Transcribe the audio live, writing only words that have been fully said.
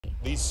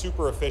These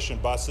super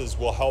efficient buses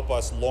will help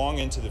us long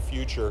into the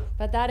future.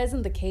 But that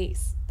isn't the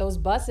case. Those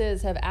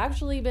buses have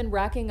actually been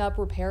racking up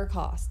repair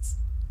costs.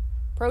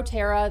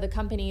 Proterra, the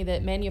company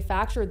that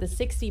manufactured the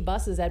 60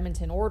 buses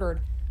Edmonton ordered,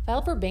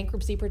 filed for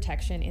bankruptcy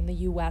protection in the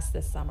U.S.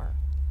 this summer.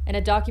 And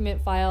a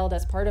document filed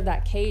as part of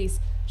that case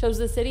shows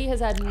the city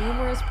has had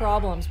numerous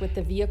problems with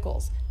the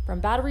vehicles,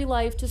 from battery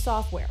life to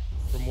software.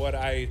 From what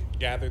I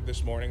gathered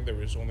this morning, there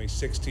was only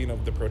 16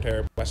 of the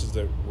Proterra buses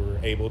that were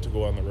able to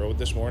go on the road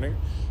this morning.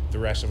 The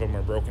rest of them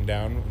are broken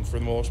down, and for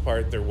the most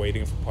part, they're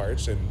waiting for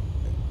parts, and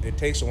it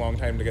takes a long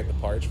time to get the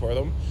parts for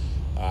them.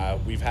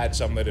 We've had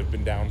some that have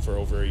been down for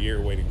over a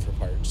year waiting for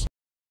parts.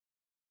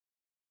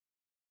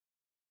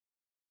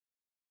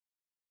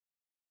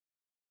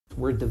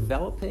 We're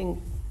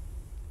developing,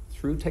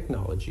 through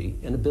technology,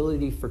 an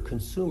ability for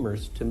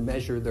consumers to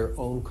measure their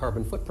own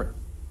carbon footprint.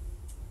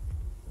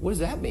 What does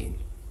that mean?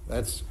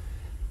 That's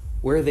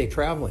where are they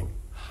traveling?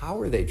 How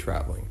are they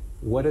traveling?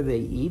 What are they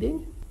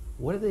eating?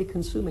 What are they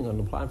consuming on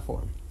the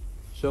platform?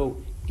 So,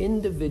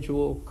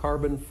 individual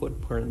carbon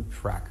footprint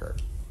tracker.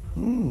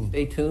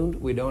 Stay tuned.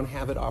 We don't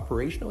have it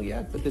operational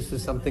yet, but this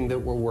is something that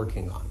we're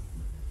working on.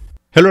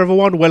 Hello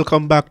everyone,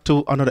 welcome back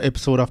to another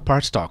episode of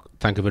Parts Talk.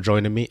 Thank you for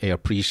joining me. I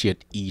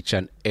appreciate each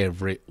and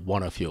every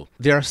one of you.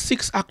 There are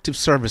 6 active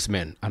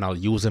servicemen, and I'll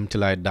use them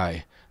till I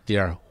die. They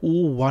are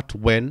who, what,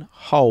 when,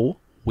 how,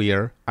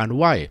 where, and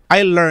why.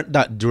 I learned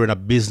that during a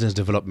business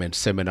development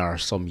seminar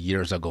some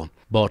years ago,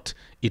 but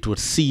it would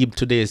seem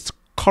today's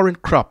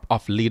current crop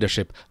of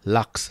leadership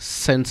lacks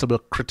sensible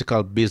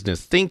critical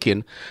business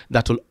thinking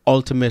that will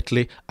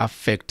ultimately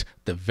affect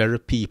the very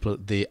people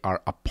they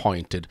are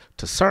appointed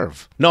to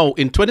serve. Now,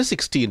 in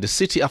 2016, the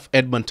city of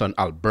Edmonton,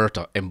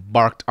 Alberta,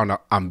 embarked on an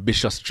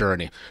ambitious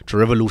journey to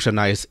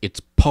revolutionize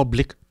its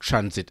public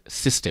transit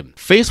system.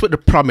 Faced with the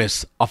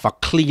promise of a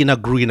cleaner,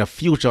 greener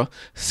future,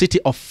 city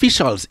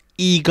officials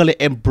eagerly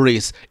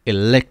embraced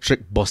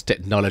electric bus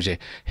technology,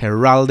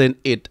 heralding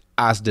it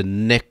as the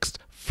next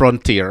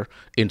frontier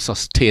in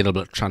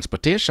sustainable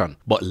transportation.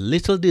 But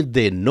little did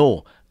they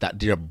know that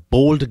their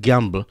bold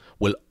gamble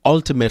will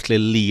ultimately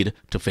lead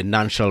to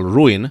financial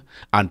ruin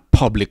and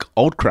public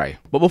outcry.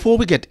 But before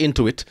we get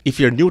into it, if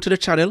you're new to the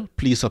channel,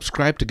 please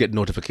subscribe to get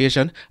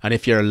notification. And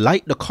if you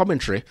like the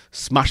commentary,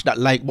 smash that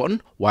like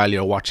button while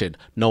you're watching.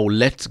 Now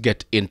let's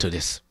get into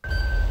this.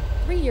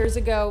 3 years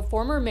ago,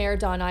 former Mayor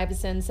Don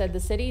Iveson said the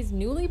city's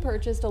newly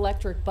purchased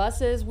electric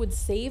buses would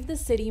save the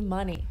city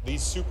money.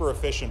 These super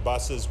efficient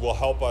buses will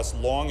help us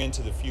long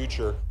into the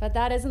future. But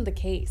that isn't the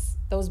case.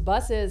 Those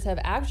buses have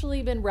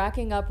actually been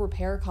racking up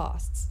repair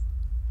costs.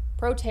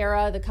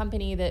 Proterra, the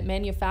company that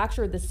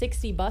manufactured the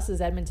 60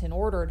 buses Edmonton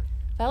ordered,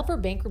 filed for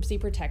bankruptcy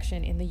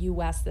protection in the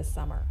U.S. this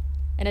summer.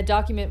 And a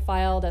document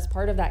filed as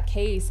part of that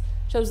case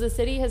shows the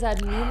city has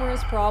had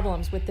numerous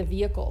problems with the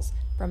vehicles,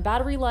 from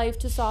battery life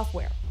to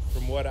software.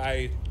 From what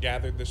I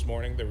gathered this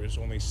morning, there was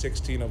only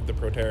 16 of the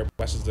Proterra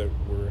buses that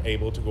were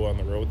able to go on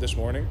the road this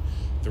morning.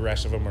 The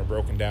rest of them are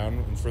broken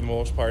down, and for the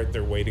most part,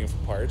 they're waiting for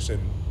parts,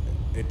 and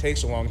it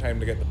takes a long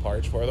time to get the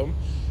parts for them.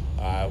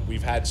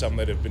 We've had some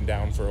that have been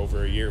down for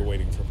over a year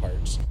waiting for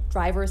parts.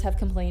 Drivers have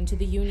complained to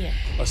the union.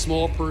 A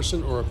small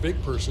person or a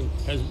big person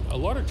has a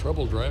lot of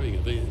trouble driving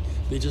it.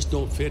 They just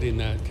don't fit in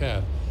that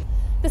cab.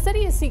 The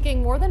city is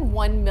seeking more than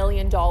 $1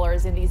 million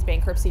in these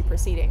bankruptcy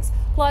proceedings,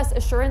 plus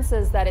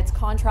assurances that its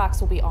contracts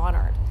will be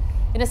honored.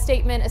 In a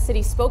statement, a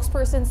city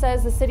spokesperson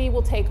says the city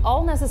will take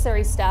all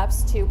necessary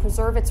steps to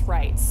preserve its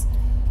rights.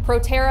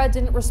 Proterra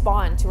didn't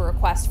respond to a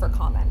request for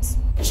comment.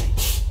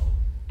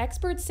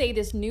 Experts say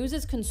this news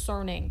is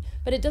concerning,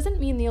 but it doesn't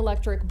mean the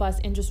electric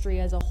bus industry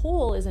as a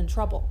whole is in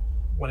trouble.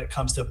 When it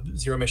comes to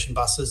zero-emission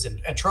buses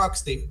and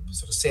trucks, the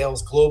sort of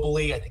sales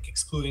globally, I think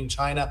excluding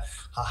China,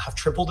 have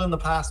tripled in the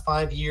past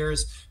 5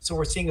 years. So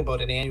we're seeing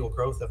about an annual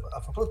growth of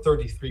about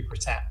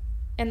 33%.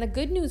 And the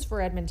good news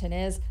for Edmonton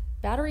is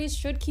batteries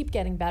should keep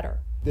getting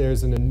better.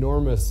 There's an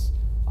enormous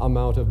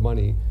amount of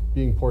money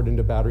being poured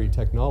into battery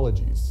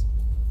technologies.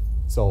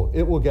 So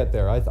it will get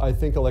there. I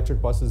think electric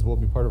buses will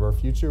be part of our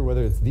future.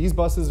 Whether it's these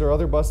buses or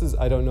other buses,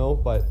 I don't know.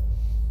 But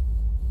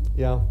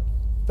yeah,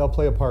 they'll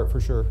play a part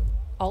for sure.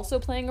 Also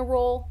playing a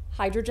role,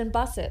 hydrogen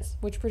buses,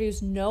 which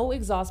produce no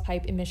exhaust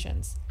pipe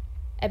emissions.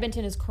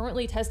 Edmonton is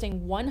currently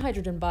testing one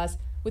hydrogen bus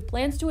with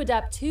plans to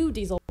adapt 2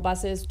 diesel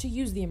buses to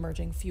use the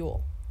emerging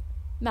fuel.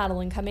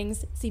 Madeline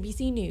Cummings,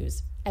 CBC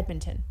News,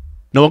 Edmonton.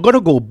 Now I'm going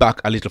to go back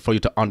a little for you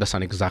to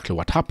understand exactly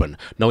what happened.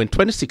 Now in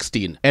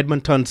 2016,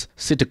 Edmonton's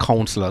city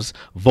councillors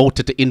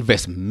voted to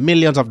invest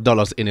millions of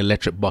dollars in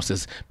electric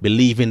buses,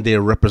 believing they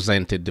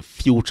represented the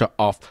future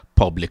of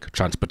public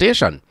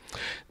transportation.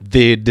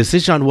 The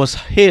decision was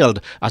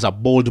hailed as a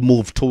bold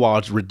move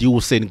towards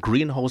reducing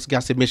greenhouse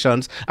gas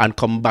emissions and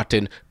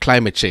combating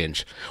climate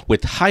change.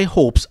 With high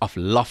hopes of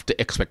lofty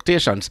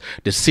expectations,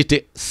 the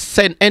city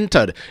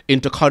entered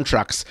into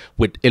contracts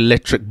with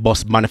electric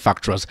bus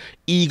manufacturers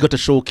eager to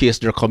showcase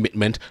their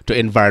commitment to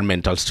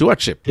environmental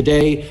stewardship.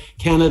 Today,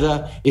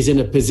 Canada is in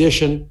a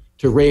position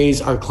to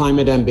raise our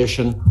climate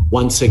ambition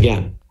once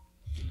again.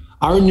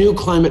 Our new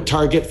climate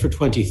target for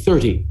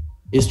 2030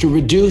 is to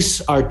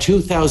reduce our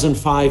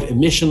 2005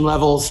 emission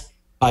levels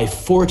by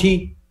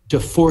 40 to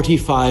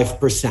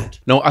 45%.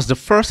 Now, as the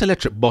first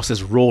electric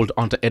buses rolled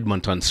onto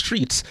Edmonton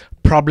streets,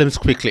 problems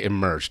quickly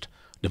emerged.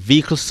 The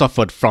vehicles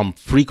suffered from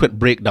frequent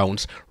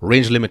breakdowns,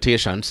 range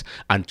limitations,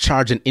 and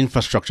charging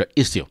infrastructure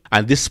issue.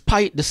 And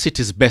despite the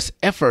city's best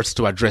efforts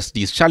to address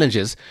these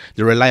challenges,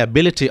 the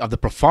reliability of the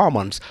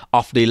performance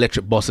of the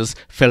electric buses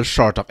fell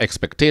short of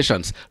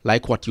expectations,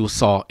 like what you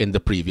saw in the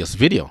previous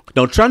video.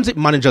 Now, transit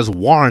managers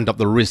warned of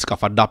the risk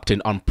of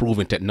adopting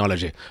unproven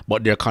technology,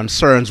 but their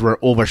concerns were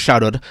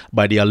overshadowed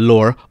by the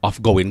allure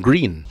of going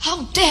green.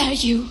 How dare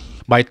you!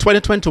 By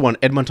 2021,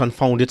 Edmonton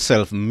found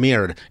itself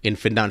mired in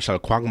financial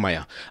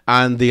quagmire,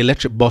 and the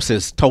electric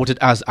buses, touted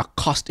as a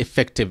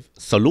cost-effective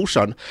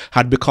solution,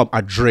 had become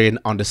a drain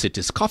on the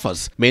city's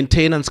coffers.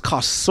 Maintenance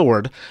costs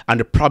soared, and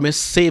the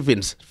promised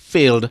savings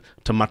failed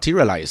to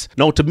materialize.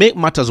 Now, to make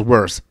matters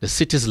worse, the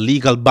city's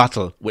legal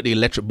battle with the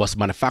electric bus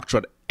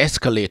manufacturer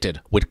escalated,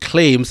 with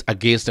claims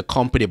against the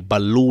company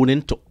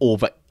ballooning to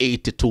over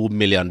 $82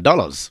 million.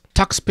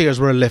 Taxpayers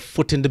were left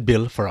footing the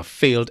bill for a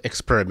failed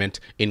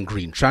experiment in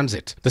green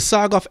transit. The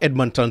saga of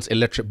Edmonton's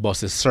electric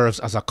buses serves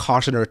as a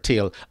cautionary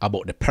tale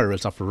about the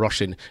perils of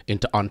rushing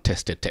into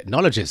untested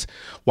technologies.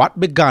 What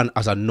began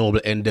as a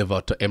noble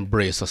endeavor to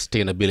embrace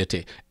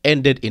sustainability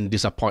ended in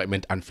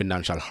disappointment and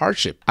financial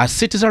hardship. As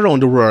cities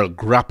around the world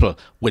grapple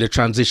with the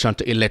transition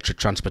to electric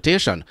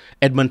transportation,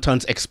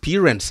 Edmonton's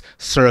experience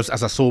serves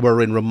as a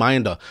sobering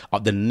reminder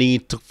of the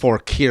need for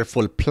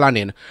careful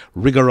planning,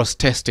 rigorous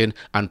testing,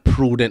 and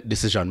prudent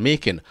decision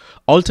making.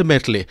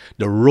 Ultimately,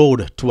 the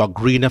road to a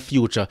greener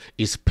future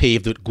is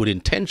paved with good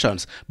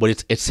intentions, but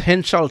it's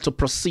essential to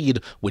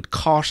proceed with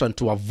caution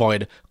to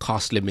avoid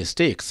costly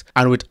mistakes.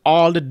 And with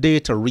all the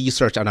data,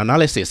 research, and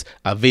analysis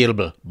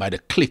available by the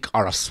click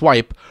or a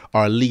swipe,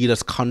 our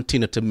leaders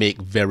continue to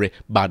make very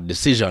bad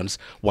decisions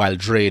while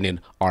draining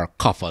our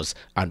coffers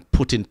and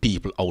putting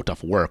people out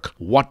of work.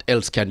 What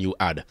else can you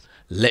add?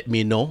 Let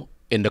me know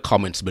in the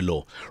comments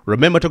below.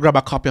 Remember to grab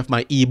a copy of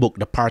my ebook,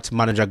 The Parts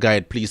Manager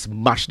Guide. Please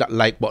smash that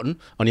like button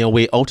on your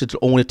way out. It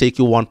will only take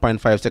you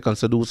 1.5 seconds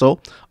to do so.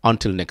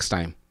 Until next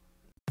time.